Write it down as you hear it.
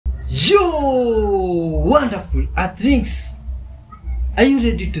Yo, wonderful Earthlings! Are you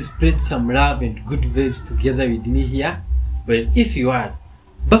ready to spread some love and good vibes together with me here? Well, if you are,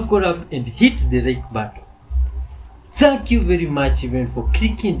 buckle up and hit the like button. Thank you very much even for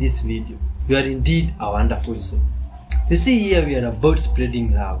clicking this video. You are indeed a wonderful soul. You see, here we are about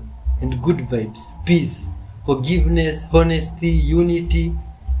spreading love and good vibes, peace, forgiveness, honesty, unity,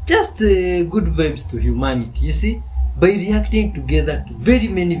 just good vibes to humanity. You see, by reacting together to very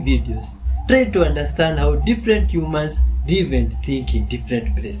many videos, try to understand how different humans live and think in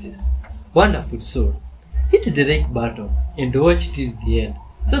different places. Wonderful soul, hit the like button and watch till the end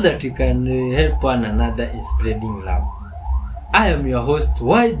so that you can help one another in spreading love. I am your host,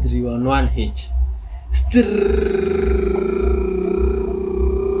 Y311H.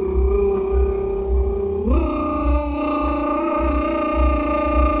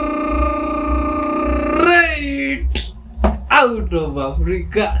 Out of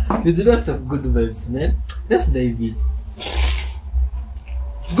Africa with lots of good vibes, man. Let's dive in.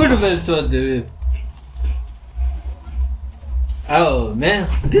 Good vibes all the way. Oh man,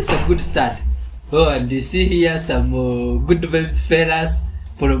 this is a good start. Oh, and you see here some good vibes fellas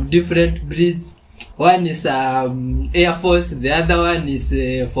from different breeds. One is Air Force, the other one is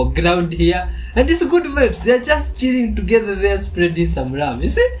for ground here. And it's good vibes. They're just chilling together there, spreading some love. You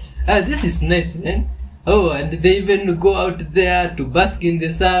see? This is nice, man. Oh, and they even go out there to bask in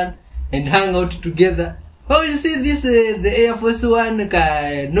the sun and hang out together. Oh, you see this, the Air Force one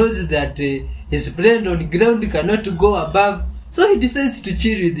knows that his friend on ground cannot go above. So he decides to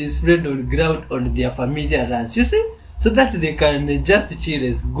chill with his friend on ground on their familiar runs, you see? So that they can just chill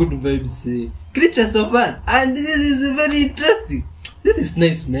as good vibes, creatures of earth. And this is very interesting. This is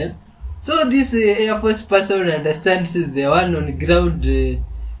nice, man. So this Air Force person understands the one on ground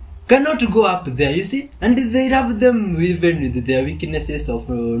cannot go up there, you see, and they love them even with their weaknesses of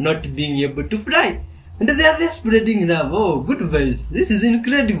not being able to fly, and they are there spreading love. Oh, good vibes. This is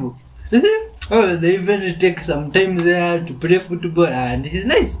incredible. You see? Oh, they even take some time there to play football, and it's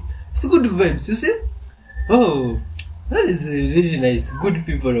nice. It's good vibes, you see. Oh, that is really nice. Good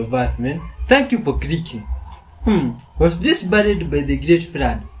people of earth, man. Thank you for clicking. Was this buried by the great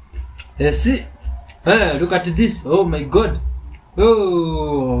flood? See, look at this. Oh my god.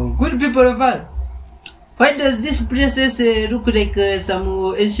 Oh, good people of earth. Why does this place look like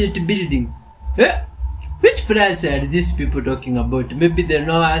some ancient building? Which France are these people talking about? Maybe the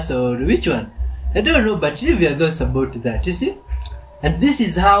Noahs or which one? I don't know, but leave your thoughts about that, you see? And this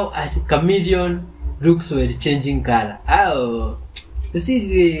is how a chameleon looks while changing color. Oh, you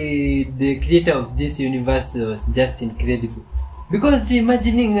see, the creator of this universe was just incredible. Because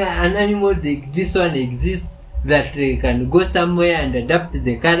imagining an animal like this one exists, that can go somewhere and adapt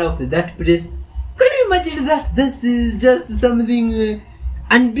the color of that place. Can you imagine that? This is just something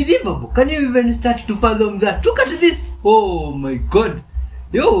unbelievable. Can you even start to fathom that? Look at this. Oh my god.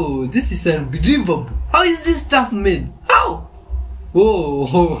 Yo, this is unbelievable. How is this stuff made? How?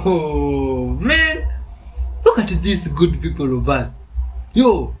 Oh, man. Look at this, good people of earth.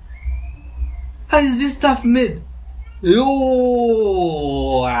 Yo, how is this stuff made?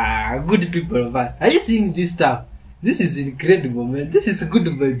 Yo, good people of earth. Are you seeing this stuff? This is incredible, man. This is good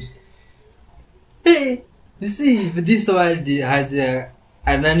vibes. Hey, you see, if this world has an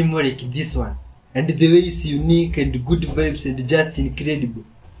animal like this one, and the way it's unique and good vibes and just incredible,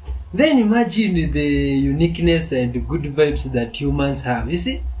 then imagine the uniqueness and good vibes that humans have. You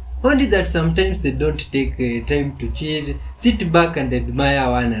see, only that sometimes they don't take time to chill, sit back and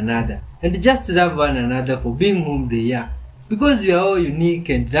admire one another, and just love one another for being whom they are. Because we are all unique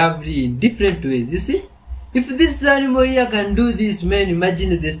and lovely in different ways, you see. If this animal here can do this, man,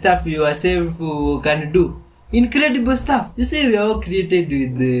 imagine the stuff you yourself can do. Incredible stuff. You see, we are all created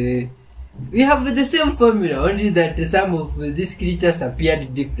with we have the same formula, only that some of these creatures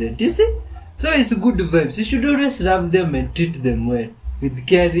appeared different, you see. So it's good vibes. You should always love them and treat them well, with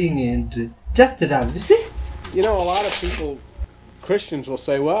caring and just love, you see. You know, a lot of people, Christians will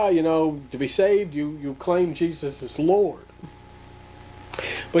say, well, you know, to be saved, you claim Jesus is Lord.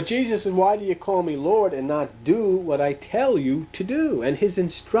 But Jesus said, why do you call me Lord and not do what I tell you to do? And his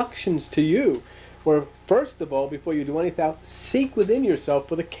instructions to you were, first of all, before you do anything else, seek within yourself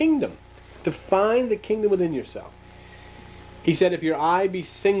for the kingdom. To find the kingdom within yourself. He said, if your eye be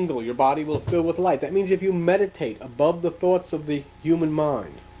single, your body will fill with light. That means if you meditate above the thoughts of the human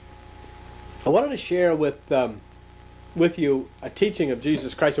mind. I wanted to share with you a teaching of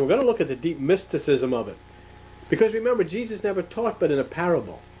Jesus Christ. And we're going to look at the deep mysticism of it. Because remember, Jesus never taught but in a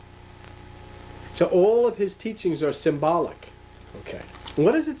parable. So all of his teachings are symbolic. Okay.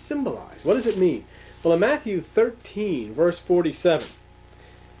 What does it symbolize? What does it mean? Well, in Matthew 13, verse 47,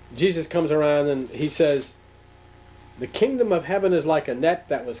 Jesus comes around and he says, the kingdom of heaven is like a net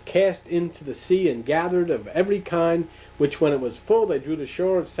that was cast into the sea and gathered of every kind, which when it was full they drew to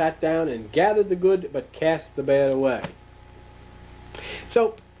shore and sat down and gathered the good, but cast the bad away.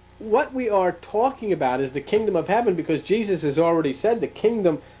 So what we are talking about is the kingdom of heaven, because Jesus has already said the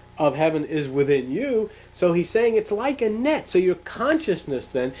kingdom of heaven is within you. So he's saying it's like a net. So your consciousness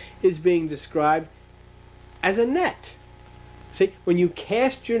then is being described as a net. See, when you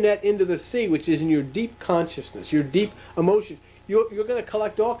cast your net into the sea, which is in your deep consciousness, your deep emotions, you're going to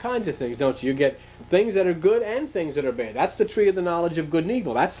collect all kinds of things, don't you? You get things that are good and things that are bad. That's the tree of the knowledge of good and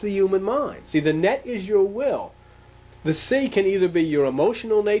evil. That's the human mind. See, the net is your will. The sea can either be your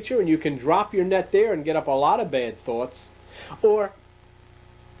emotional nature, and you can drop your net there and get up a lot of bad thoughts, or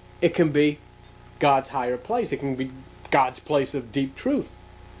it can be God's higher place. It can be God's place of deep truth.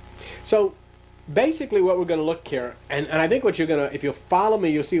 So basically what we're going to look here, and I think what you're going to, if you'll follow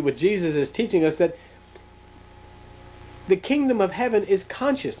me, you'll see what Jesus is teaching us, that the kingdom of heaven is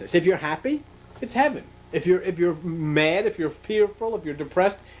consciousness. If you're happy, it's heaven. If you're mad, if you're fearful, if you're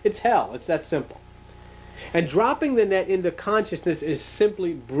depressed, it's hell. It's that simple. And dropping the net into consciousness is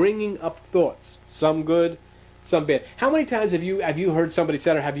simply bringing up thoughts, some good, some bad. How many times have you heard somebody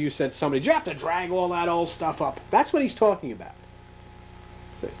said, or have you said to somebody, you have to drag all that old stuff up? That's what he's talking about.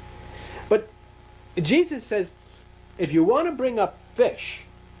 See? But Jesus says, if you want to bring up fish,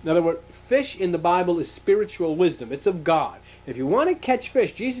 in other words, fish in the Bible is spiritual wisdom. It's of God. If you want to catch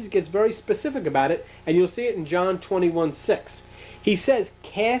fish, Jesus gets very specific about it, and you'll see it in John 21:6. He says,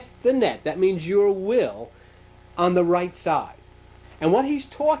 cast the net, that means your will, on the right side. And what he's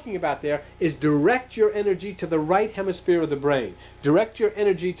talking about there is direct your energy to the right hemisphere of the brain. Direct your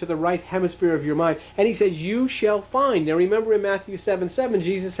energy to the right hemisphere of your mind. And he says, you shall find. Now remember in Matthew 7:7,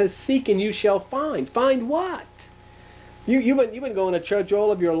 Jesus says, seek and you shall find. Find what? You've been going to church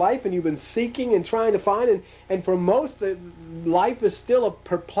all of your life, and you've been seeking and trying to find, and for most, life is still a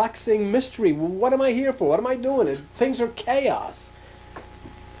perplexing mystery. Well, what am I here for? What am I doing? And things are chaos.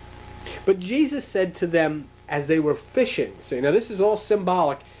 But Jesus said to them as they were fishing, see, now this is all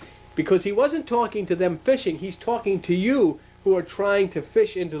symbolic, because he wasn't talking to them fishing, he's talking to you who are trying to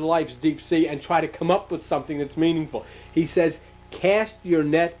fish into life's deep sea and try to come up with something that's meaningful. He says, cast your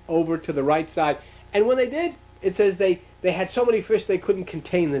net over to the right side. And when they did, it says they had so many fish they couldn't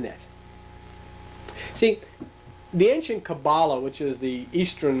contain the net. See, the ancient Kabbalah, which is the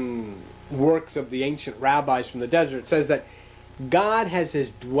Eastern works of the ancient rabbis from the desert, says that God has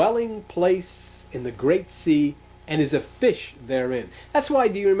his dwelling place in the great sea and is a fish therein. That's why,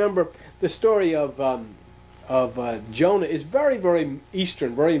 do you remember the story of Jonah is very, very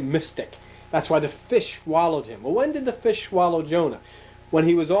Eastern, very mystic. That's why the fish swallowed him. Well, when did the fish swallow Jonah? When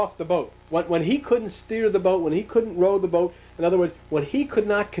he was off the boat. When he couldn't steer the boat, when he couldn't row the boat. In other words, when he could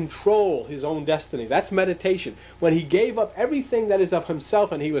not control his own destiny. That's meditation. When he gave up everything that is of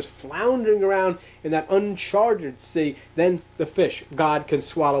himself and he was floundering around in that uncharted sea, then the fish, God can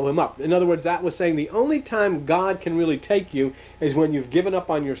swallow him up. In other words, that was saying the only time God can really take you is when you've given up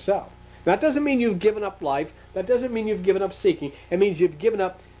on yourself. That doesn't mean you've given up life. That doesn't mean you've given up seeking. It means you've given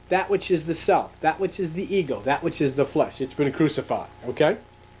up that which is the self, that which is the ego, that which is the flesh. It's been crucified, okay?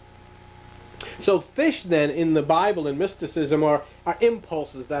 So fish then in the Bible and mysticism are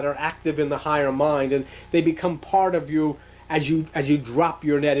impulses that are active in the higher mind, and they become part of you as you drop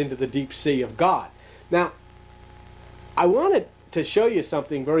your net into the deep sea of God. Now, I wanted to show you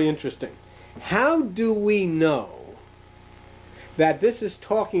something very interesting. How do we know that this is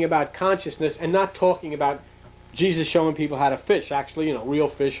talking about consciousness and not talking about Jesus showing people how to fish, actually, you know, real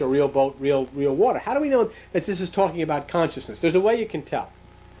fish or real boat, real water? How do we know that this is talking about consciousness? There's a way you can tell.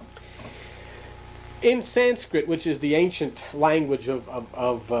 In Sanskrit, which is the ancient language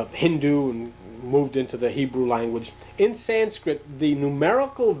of Hindu and moved into the Hebrew language, in Sanskrit, the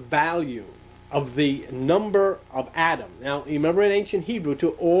numerical value of the number of Adam. Now, you remember in ancient Hebrew,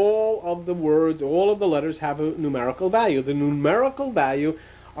 to all of the words, all of the letters have a numerical value. The numerical value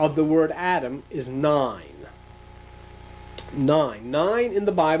of the word Adam is 9. 9 in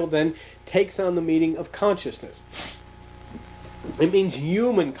the Bible then takes on the meaning of consciousness. It means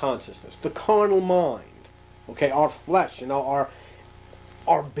human consciousness, the carnal mind. Okay, our flesh, you know,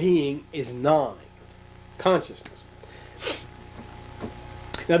 our being is 9. Consciousness.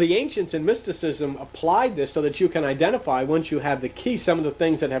 Now the ancients in mysticism applied this so that you can identify, once you have the key, some of the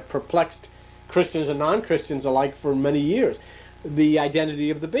things that have perplexed Christians and non-Christians alike for many years. The identity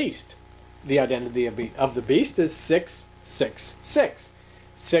of the beast. The identity of the beast is 6, 6, 6.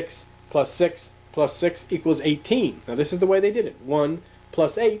 6 plus 6 plus 6 equals 18. Now this is the way they did it. 1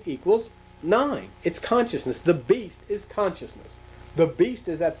 plus 8 equals 9. It's consciousness. The beast is consciousness. The beast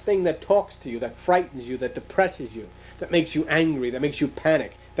is that thing that talks to you, that frightens you, that depresses you, that makes you angry, that makes you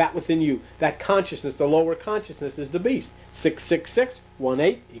panic. That within you, that consciousness, the lower consciousness is the beast. 666,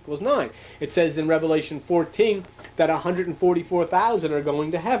 18 equals 9. It says in Revelation 14 that 144,000 are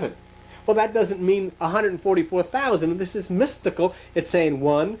going to heaven. Well, that doesn't mean 144,000. This is mystical. It's saying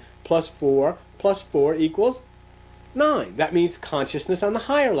 1 plus 4 plus 4 equals 9. That means consciousness on the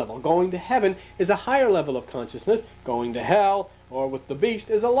higher level. Going to heaven is a higher level of consciousness. Going to hell, or with the beast,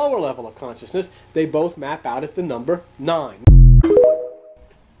 is a lower level of consciousness. They both map out at the number 9.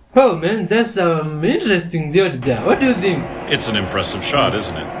 Oh man, that's interesting theory there. What do you think? It's an impressive shot,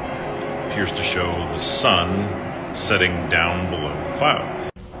 isn't it? Appears to show the sun setting down below the clouds.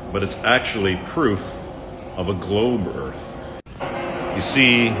 But it's actually proof of a globe Earth. You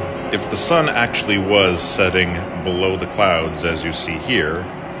see, if the sun actually was setting below the clouds, as you see here,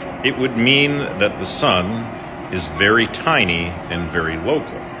 it would mean that the sun is very tiny and very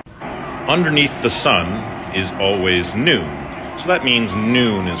local. Underneath the sun is always noon. So that means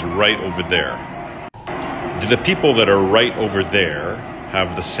noon is right over there. Do the people that are right over there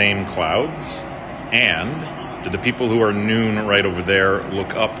have the same clouds? And do the people who are noon right over there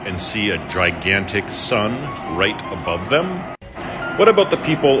look up and see a gigantic sun right above them? What about the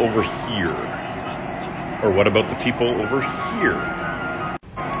people over here? Or what about the people over here?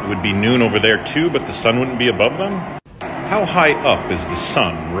 It would be noon over there too, but the sun wouldn't be above them? How high up is the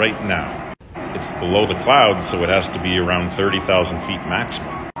sun right now? It's below the clouds, so it has to be around 30,000 feet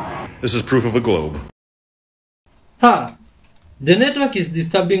maximum. This is proof of a globe. The network is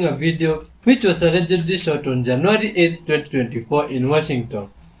disturbing a video which was allegedly shot on January 8, 2024 in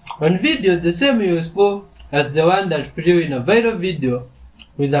Washington. On video, the same UFO as the one that flew in a viral video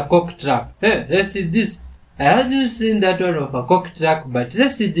with a cock truck. Hey, let's see this. I hadn't seen that one of a cock truck, but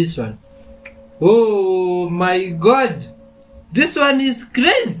let's see this one. Oh my god! This one is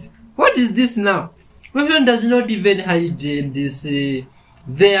crazy! What is this now? My friend does not even hide in this.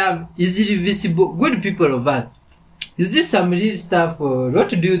 They are easily visible. Good people of Earth. Is this some real stuff, or what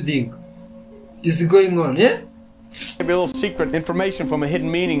do you think is going on? Yeah. Maybe a little secret information from a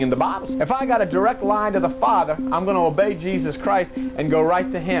hidden meaning in the Bible. If I got a direct line to the Father, I'm going to obey Jesus Christ and go right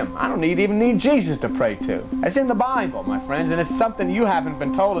to Him. I don't even need Jesus to pray to. It's in the Bible, my friends, and it's something you haven't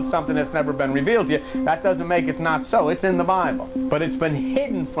been told. It's something that's never been revealed to you. That doesn't make it not so. It's in the Bible. But it's been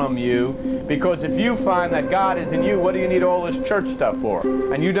hidden from you because if you find that God is in you, what do you need all this church stuff for?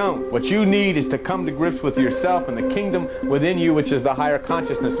 And you don't. What you need is to come to grips with yourself and the kingdom within you, which is the higher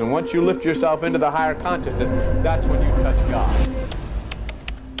consciousness. And once you lift yourself into the higher consciousness, that's when you touch God.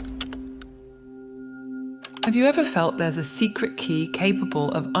 Have you ever felt there's a secret key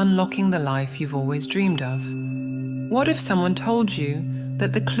capable of unlocking the life you've always dreamed of? What if someone told you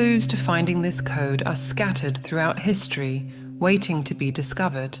that the clues to finding this code are scattered throughout history, waiting to be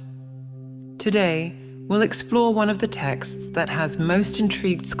discovered? Today, we'll explore one of the texts that has most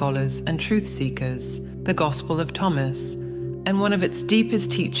intrigued scholars and truth seekers, the Gospel of Thomas, and one of its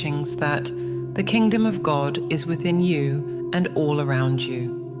deepest teachings that the kingdom of God is within you and all around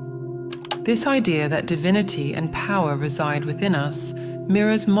you. This idea that divinity and power reside within us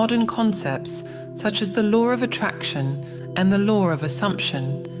mirrors modern concepts such as the law of attraction and the law of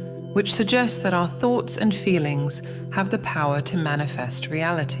assumption, which suggests that our thoughts and feelings have the power to manifest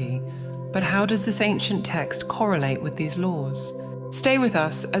reality. But how does this ancient text correlate with these laws? Stay with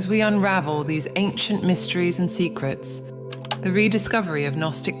us as we unravel these ancient mysteries and secrets. The rediscovery of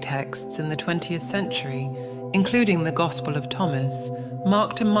Gnostic texts in the 20th century, including the Gospel of Thomas,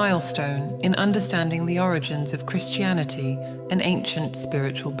 marked a milestone in understanding the origins of Christianity and ancient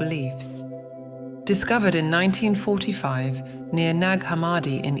spiritual beliefs. Discovered in 1945 near Nag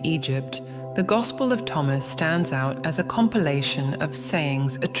Hammadi in Egypt, the Gospel of Thomas stands out as a compilation of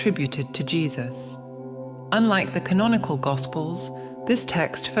sayings attributed to Jesus. Unlike the canonical Gospels, this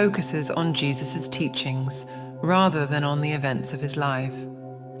text focuses on Jesus' teachings rather than on the events of his life.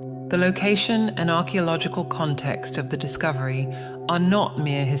 The location and archaeological context of the discovery are not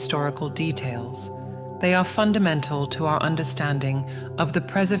mere historical details. They are fundamental to our understanding of the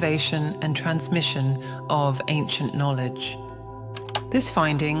preservation and transmission of ancient knowledge. This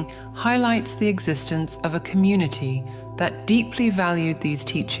finding highlights the existence of a community that deeply valued these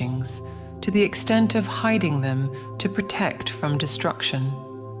teachings, to the extent of hiding them to protect from destruction.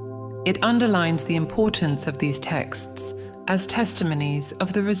 It underlines the importance of these texts as testimonies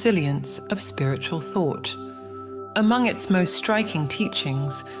of the resilience of spiritual thought. Among its most striking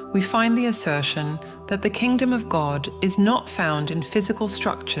teachings, we find the assertion that the kingdom of God is not found in physical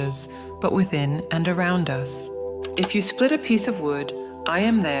structures, but within and around us. If you split a piece of wood, I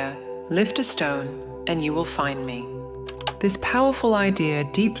am there, lift a stone, and you will find me. this powerful idea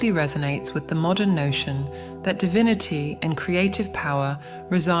deeply resonates with the modern notion that divinity and creative power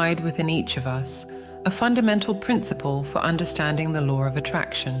reside within each of us, a fundamental principle for understanding the law of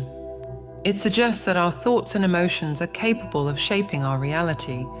attraction. It suggests that our thoughts and emotions are capable of shaping our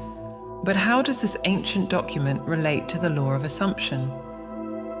reality. But how does this ancient document relate to the law of assumption?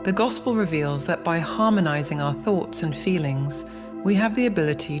 The Gospel reveals that by harmonizing our thoughts and feelings, we have the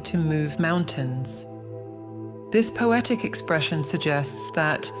ability to move mountains. This poetic expression suggests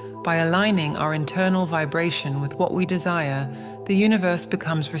that, by aligning our internal vibration with what we desire, the universe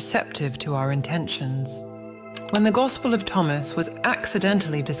becomes receptive to our intentions. When the Gospel of Thomas was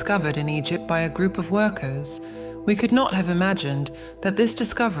accidentally discovered in Egypt by a group of workers, we could not have imagined that this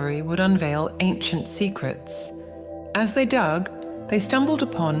discovery would unveil ancient secrets. As they dug, they stumbled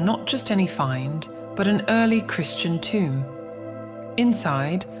upon not just any find, but an early Christian tomb.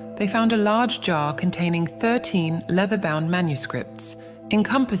 Inside, they found a large jar containing 13 leather-bound manuscripts,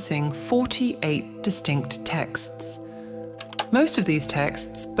 encompassing 48 distinct texts. Most of these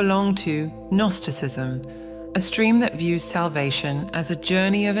texts belong to Gnosticism, a stream that views salvation as a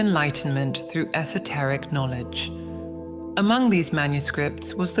journey of enlightenment through esoteric knowledge. Among these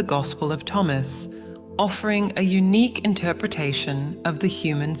manuscripts was the Gospel of Thomas, offering a unique interpretation of the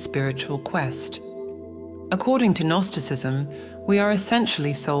human spiritual quest. According to Gnosticism, we are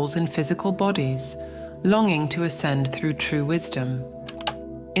essentially souls in physical bodies, longing to ascend through true wisdom.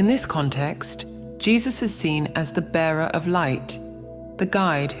 In this context, Jesus is seen as the bearer of light, the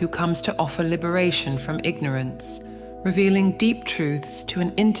guide who comes to offer liberation from ignorance, revealing deep truths to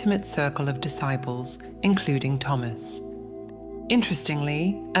an intimate circle of disciples, including Thomas.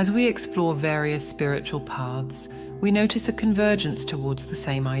 Interestingly, as we explore various spiritual paths, we notice a convergence towards the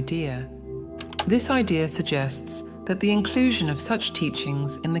same idea. This idea suggests that the inclusion of such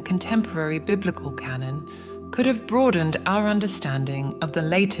teachings in the contemporary biblical canon could have broadened our understanding of the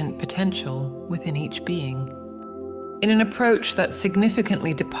latent potential within each being. In an approach that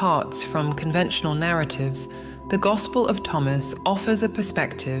significantly departs from conventional narratives, the Gospel of Thomas offers a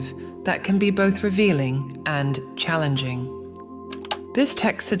perspective that can be both revealing and challenging. This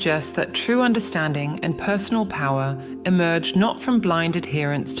text suggests that true understanding and personal power emerge not from blind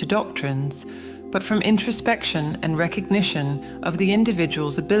adherence to doctrines, but from introspection and recognition of the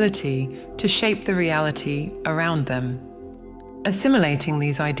individual's ability to shape the reality around them. Assimilating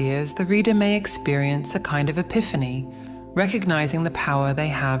these ideas, the reader may experience a kind of epiphany, recognizing the power they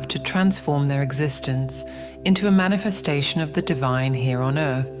have to transform their existence into a manifestation of the divine here on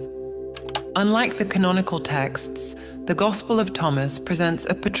earth. Unlike the canonical texts, the Gospel of Thomas presents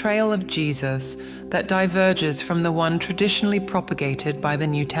a portrayal of Jesus that diverges from the one traditionally propagated by the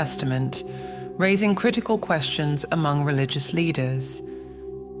New Testament, raising critical questions among religious leaders.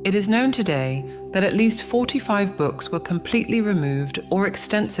 It is known today that at least 45 books were completely removed or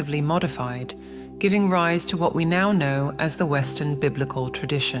extensively modified, giving rise to what we now know as the Western biblical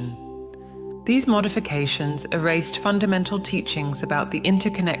tradition. These modifications erased fundamental teachings about the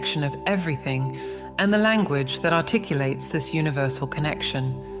interconnection of everything and the language that articulates this universal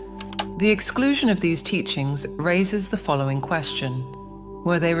connection. The exclusion of these teachings raises the following question: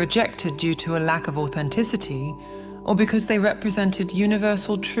 were they rejected due to a lack of authenticity, or because they represented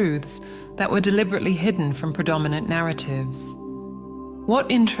universal truths that were deliberately hidden from predominant narratives? What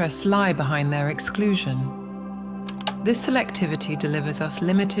interests lie behind their exclusion? This selectivity delivers us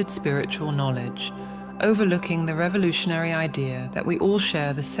limited spiritual knowledge, overlooking the revolutionary idea that we all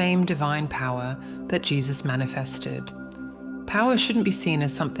share the same divine power that Jesus manifested. Power shouldn't be seen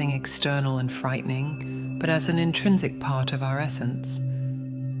as something external and frightening, but as an intrinsic part of our essence.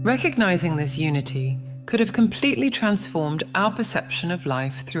 Recognizing this unity could have completely transformed our perception of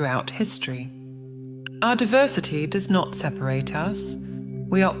life throughout history. Our diversity does not separate us.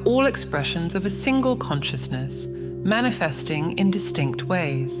 We are all expressions of a single consciousness, manifesting in distinct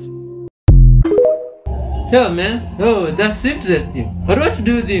ways. Yeah, man. Oh, that's interesting. But what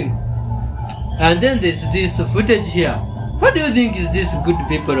do you think? And then there's this footage here. What do you think is this good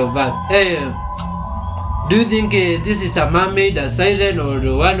people of Earth? Hey, do you think this is a mermaid, a siren, or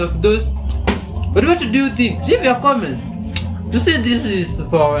one of those? But what do you think? Leave your comments. To say this is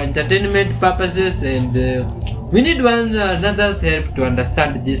for entertainment purposes, and we need one another's help to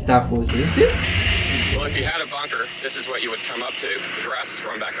understand this stuff also, you see? Well, if you had a bunker, this is what you would come up to. The grass is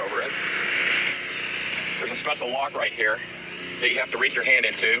growing back over it. There's a special lock right here that you have to reach your hand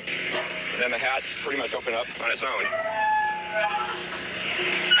into, and then the hatch pretty much open up on its own.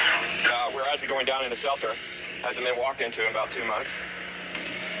 We're actually going down into shelter. Hasn't been walked into in about 2 months.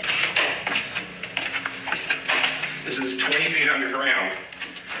 This is 20 feet underground.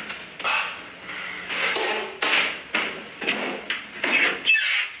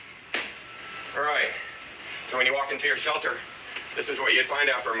 when you walk into your shelter, this is what you'd find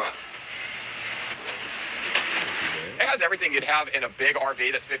after a month. It has everything you'd have in a big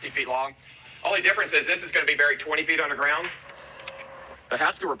RV that's 50 feet long. Only difference is this is going to be buried 20 feet underground. The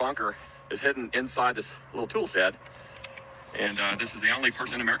hatch to her bunker is hidden inside this little tool shed. And this is the only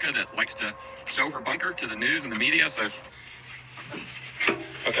person in America that likes to show her bunker to the news and the media. So,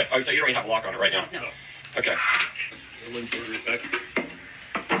 okay. Oh, so you don't even have a lock on it right now? No. Okay.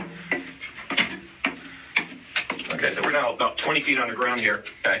 Okay, so we're now about 20 feet underground here.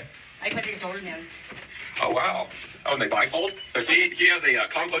 Okay. I put these doors in. Oh, wow. Oh, and they bifold? So she has a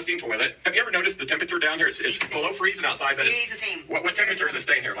composting toilet. Have you ever noticed the temperature down here? It's below freezing outside. But It's the same. What temperature is it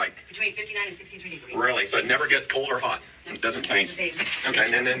staying here like? Between 59 and 63 degrees. Really? So it never gets cold or hot? It doesn't change? It's the same.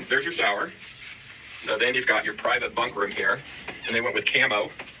 Okay, and then there's your shower. So then you've got your private bunk room here. And they went with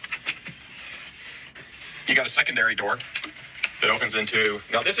camo. You got a secondary door that opens into...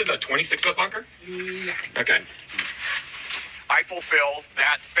 Now, this is a 26-foot bunker? Yeah. Okay. I fulfill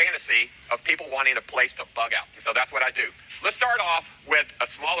that fantasy of people wanting a place to bug out. So that's what I do. Let's start off with a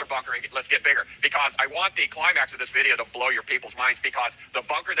smaller bunker and let's get bigger, because I want the climax of this video to blow your people's minds, because the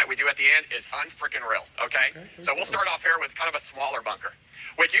bunker that we do at the end is unfreaking real, okay? So we'll start off here with kind of a smaller bunker,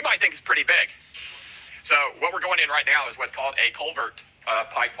 which you might think is pretty big. So what we're going in right now is what's called a culvert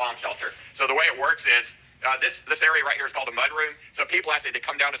pipe bomb shelter. So the way it works is this area right here is called a mud room. So people actually, they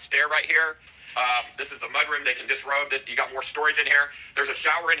come down a stair right here. This is the mud room. They can disrobe this. You got more storage in here. There's a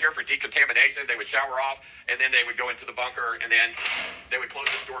shower in here for decontamination. They would shower off, and then they would go into the bunker, and then they would close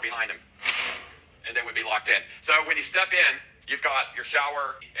this door behind them, and they would be locked in. So when you step in, you've got your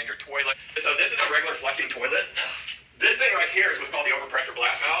shower and your toilet. So this is a regular flushing toilet. This thing right here is what's called the overpressure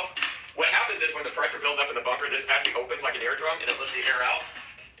blast valve. What happens is when the pressure builds up in the bunker, this actually opens like an eardrum, and it lets the air out.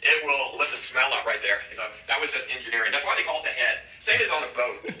 It will let the smell out right there. So that was just engineering. That's why they call it the head. Same as on a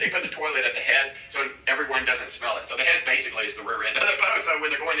boat. They put the toilet at the head so everyone doesn't smell it. So the head basically is the rear end of the boat. So when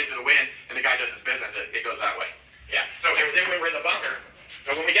they're going into the wind and the guy does his business, it goes that way. Yeah. So then when we're in the bunker,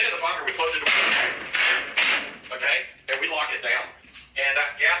 so when we get in the bunker, we close the door. Okay? And we lock it down. And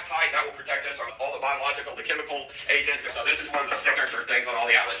that's gas tight. That will protect us from all the biological, the chemical agents. So this is one of the signature things on all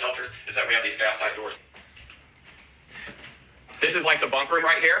the outlet shelters, is that we have these gas tight doors. This is like the bunk room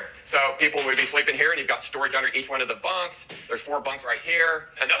right here. So people would be sleeping here, and you've got storage under each one of the bunks. There's 4 bunks right here.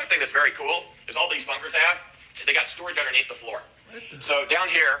 Another thing that's very cool is all these bunkers have, they got storage underneath the floor. So down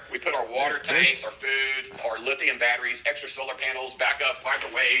here, we put our water tanks, our food, our lithium batteries, extra solar panels, backup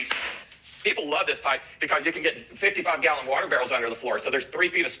microwaves. People love this type because you can get 55-gallon water barrels under the floor. So there's 3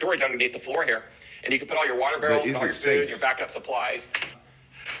 feet of storage underneath the floor here. And you can put all your water barrels, all your food, your backup supplies.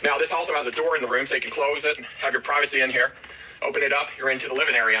 Now, this also has a door in the room, so you can close it and have your privacy in here. Open it up, you're into the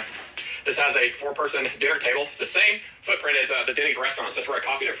living area. This has a 4-person dinner table. It's the same footprint as the Denny's restaurants. That's where I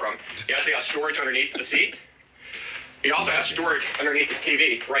copied it from. You actually have storage underneath the seat. You also have storage underneath this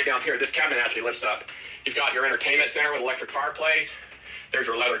TV right down here. This cabinet actually lifts up. You've got your entertainment center with electric fireplace. There's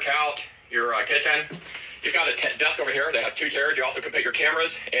your leather couch, your kitchen. You've got a desk over here that has 2 chairs. You also can put your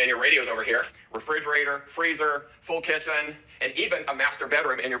cameras and your radios over here. Refrigerator, freezer, full kitchen, and even a master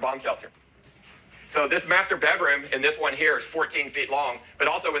bedroom in your bomb shelter. So this master bedroom in this one here is 14 feet long, but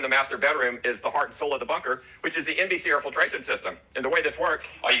also in the master bedroom is the heart and soul of the bunker, which is the NBC air filtration system. And the way this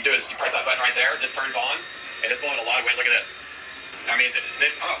works, all you do is you press that button right there, this turns on, and it's blowing a lot of wind. Look at this. I mean,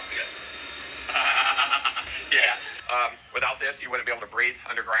 this, oh, yeah. Without this, you wouldn't be able to breathe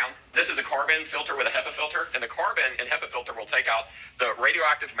underground. This is a carbon filter with a HEPA filter, and the carbon and HEPA filter will take out the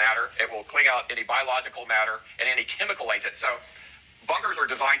radioactive matter. It will clean out any biological matter and any chemical agents. So bunkers are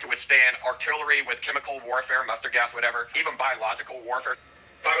designed to withstand artillery with chemical warfare, mustard gas, whatever, even biological warfare.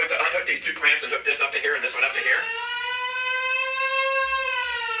 If I was to unhook these 2 clamps and hook this up to here and this one up to here,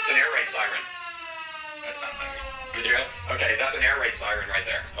 it's an air raid siren. That sounds like me. Did you hear it? Okay, that's an air raid siren right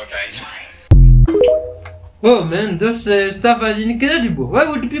there, okay? Oh man, those stuff are incredible. Why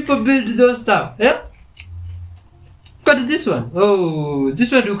would people build those stuff? Yeah? Look at this one. Oh,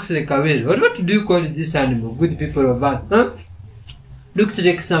 this one looks like a whale. What do you call this animal? Good people of Earth, huh? Looks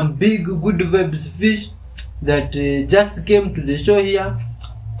like some big good vibes fish that just came to the shore here.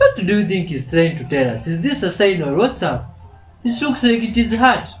 What do you think he's trying to tell us? Is this a sign or what's up? This looks like it is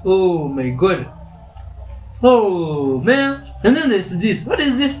hot. Oh my god. Oh man. And then there's this. What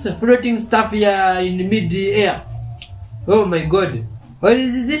is this floating stuff here in mid-air? Oh my god. What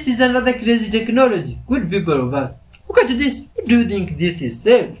is this? This is another crazy technology. Good people of Earth. Look at this. What do you think this is?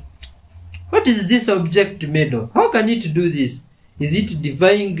 Hey, what is this object made of? How can it do this? Is it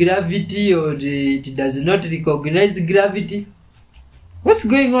defying gravity, or it does not recognize gravity? What's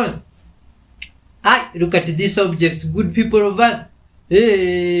going on? Look at this object, good people of Earth.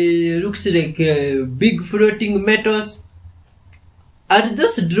 Looks like big floating metals. Are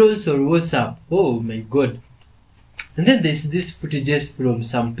those drones or WhatsApp? Oh my god. And then there's this footages from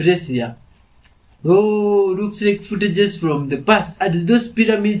some place here. Oh, looks like footages from the past. Are those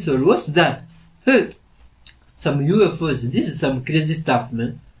pyramids or what's that? Hey, some UFOs. This is some crazy stuff,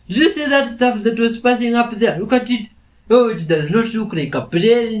 man. Did you see that stuff that was passing up there? Look at it. Oh, it does not look like a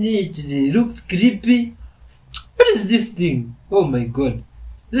plane. It looks creepy. What is this thing? Oh my god.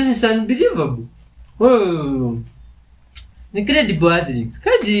 This is unbelievable. Oh. Incredible athletes.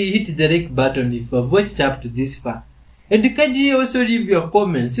 Can you hit the like button if you have watched up to this far? And can you also leave your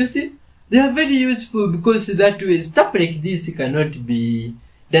comments? You see, they are very useful because that way stuff like this cannot be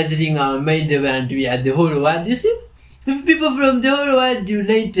dazzling our mind and we are the whole world. You see, if people from the whole world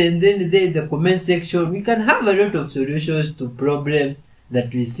unite and then they in the comment section, we can have a lot of solutions to problems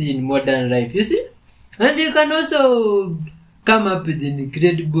that we see in modern life. You see, and you can also come up with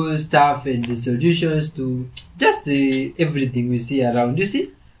incredible stuff and the solutions to just everything we see around. You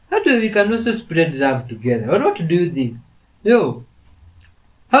see, that way we can also spread love together. Or what do you think? Yo,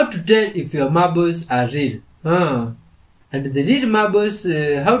 how to tell if your marbles are real? And the real marbles,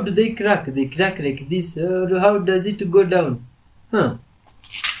 how do they crack? They crack like this. Or how does it go down?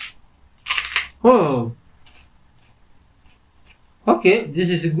 Oh. Okay, this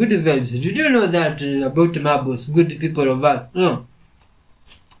is good vibes. Did you know that about marbles? Good people of Earth. No.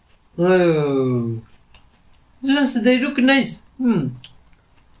 Oh. Just they look nice.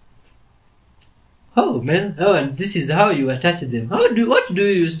 Oh man. Oh, and this is how you attach them. What do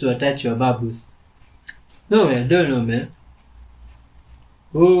you use to attach your marbles? No, I don't know, man.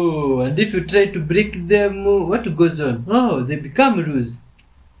 Oh, and if you try to break them, what goes on? Oh, they become loose.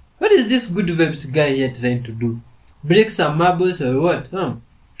 What is this good vibes guy here trying to do? Break some marbles or what? Do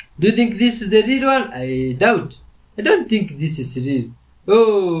you think this is the real one? I doubt. I don't think this is real.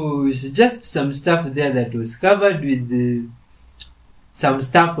 Oh, it's just some stuff there that was covered with some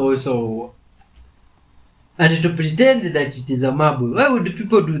stuff also. And to pretend that it is a marble. Why would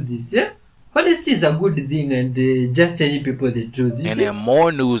people do this? Yeah? Honesty is a good thing and just telling people the truth. And then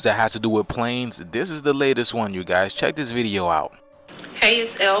more news that has to do with planes. This is the latest one, you guys. Check this video out. Hey,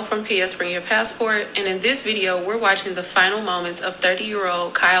 it's Elle from PS Bring Your Passport, and in this video, we're watching the final moments of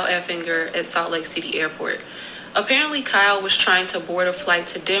 30-year-old Kyle Effinger at Salt Lake City Airport. Apparently, Kyle was trying to board a flight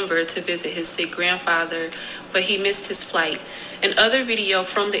to Denver to visit his sick grandfather, but he missed his flight. In other video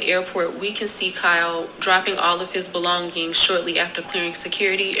from the airport, we can see Kyle dropping all of his belongings shortly after clearing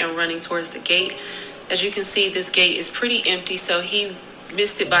security and running towards the gate. As you can see, this gate is pretty empty, so he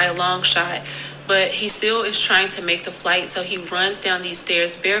missed it by a long shot. But he still is trying to make the flight, so he runs down these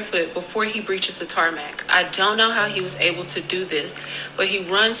stairs barefoot before he breaches the tarmac. I don't know how he was able to do this, but he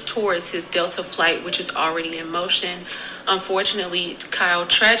runs towards his Delta flight, which is already in motion. Unfortunately, Kyle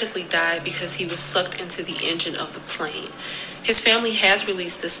tragically died because he was sucked into the engine of the plane. His family has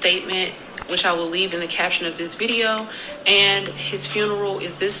released a statement, which I will leave in the caption of this video, and his funeral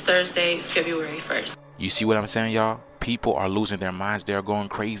is this Thursday, February 1st. You see what I'm saying, y'all? People are losing their minds. They're going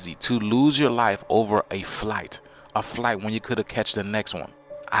crazy. To lose your life over a flight when you could have catch the next one.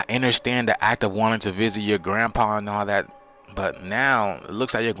 I understand the act of wanting to visit your grandpa and all that, but now it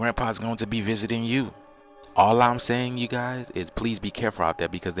looks like your grandpa is going to be visiting you. All I'm saying, you guys, is please be careful out there,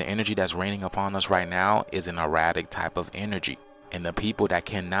 because the energy that's raining upon us right now is an erratic type of energy. And the people that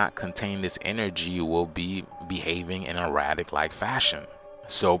cannot contain this energy will be behaving in erratic like fashion.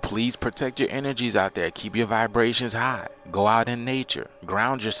 So please protect your energies out there. Keep your vibrations high. Go out in nature.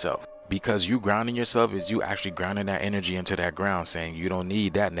 Ground yourself. Because you grounding yourself is you actually grounding that energy into that ground, saying you don't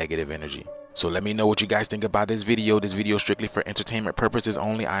need that negative energy. So let me know what you guys think about this video. This video is strictly for entertainment purposes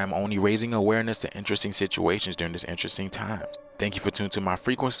only. I am only raising awareness to interesting situations during this interesting times. Thank you for tuning to my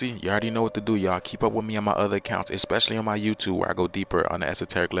frequency. You already know what to do, y'all. Keep up with me on my other accounts, especially on my YouTube, where I go deeper on the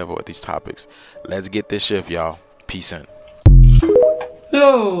esoteric level with these topics. Let's get this shift, y'all. Peace in.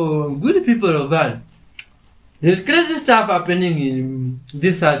 Yo, good people of Earth. There's crazy stuff happening in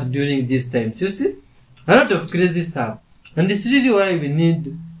this earth during these times. You see? A lot of crazy stuff. And it's really why we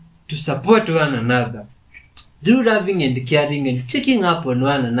need to support one another. Through loving and caring and checking up on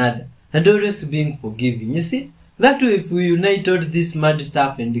one another. And always being forgiving. You see? That way, if we unite all this mad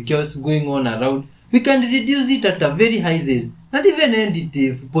stuff and the chaos going on around, we can reduce it at a very high rate. And even end it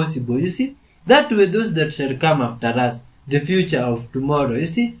if possible. You see? That way, those that shall come after us, the future of tomorrow, you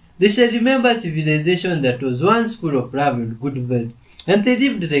see, they shall remember civilization that was once full of love and goodwill, and they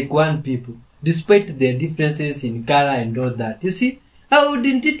lived like one people, despite their differences in color and all that. You see, how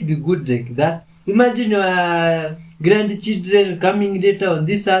wouldn't it be good like that? Imagine your grandchildren coming later on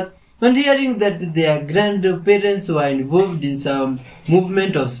this earth, and hearing that their grandparents were involved in some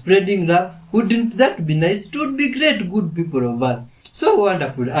movement of spreading love. Wouldn't that be nice? It would be great, good people of Earth. So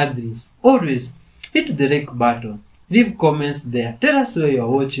wonderful, Adris. Always hit the like button. Leave comments there. Tell us where you are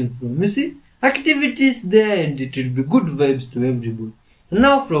watching from. You see, activities there, and it will be good vibes to everybody.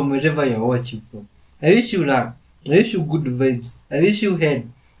 Now from wherever you are watching from, I wish you luck. I wish you good vibes. I wish you health.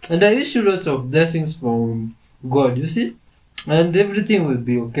 And I wish you lots of blessings from God, you see? And everything will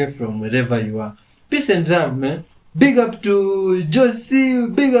be okay from wherever you are. Peace and love, man. Big up to Josie.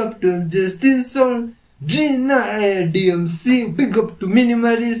 Big up to Justinson. Gina, DMC. Big up to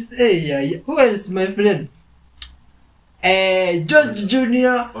Minimalist. Hey, yeah. Who else, my friend? George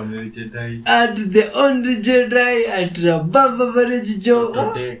Jr. At the Only Jedi. At Above Average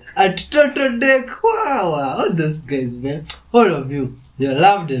Joe. At Total Deck. Wow, all those guys, man. All of you. You're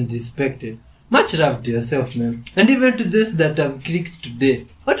loved and respected. Much love to yourself, man. And even to those that have clicked today.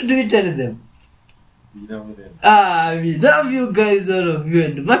 What do we tell them? We love them. We love you guys, all of you,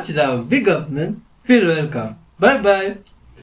 and much love. Big up, man. Feel welcome. Bye-bye.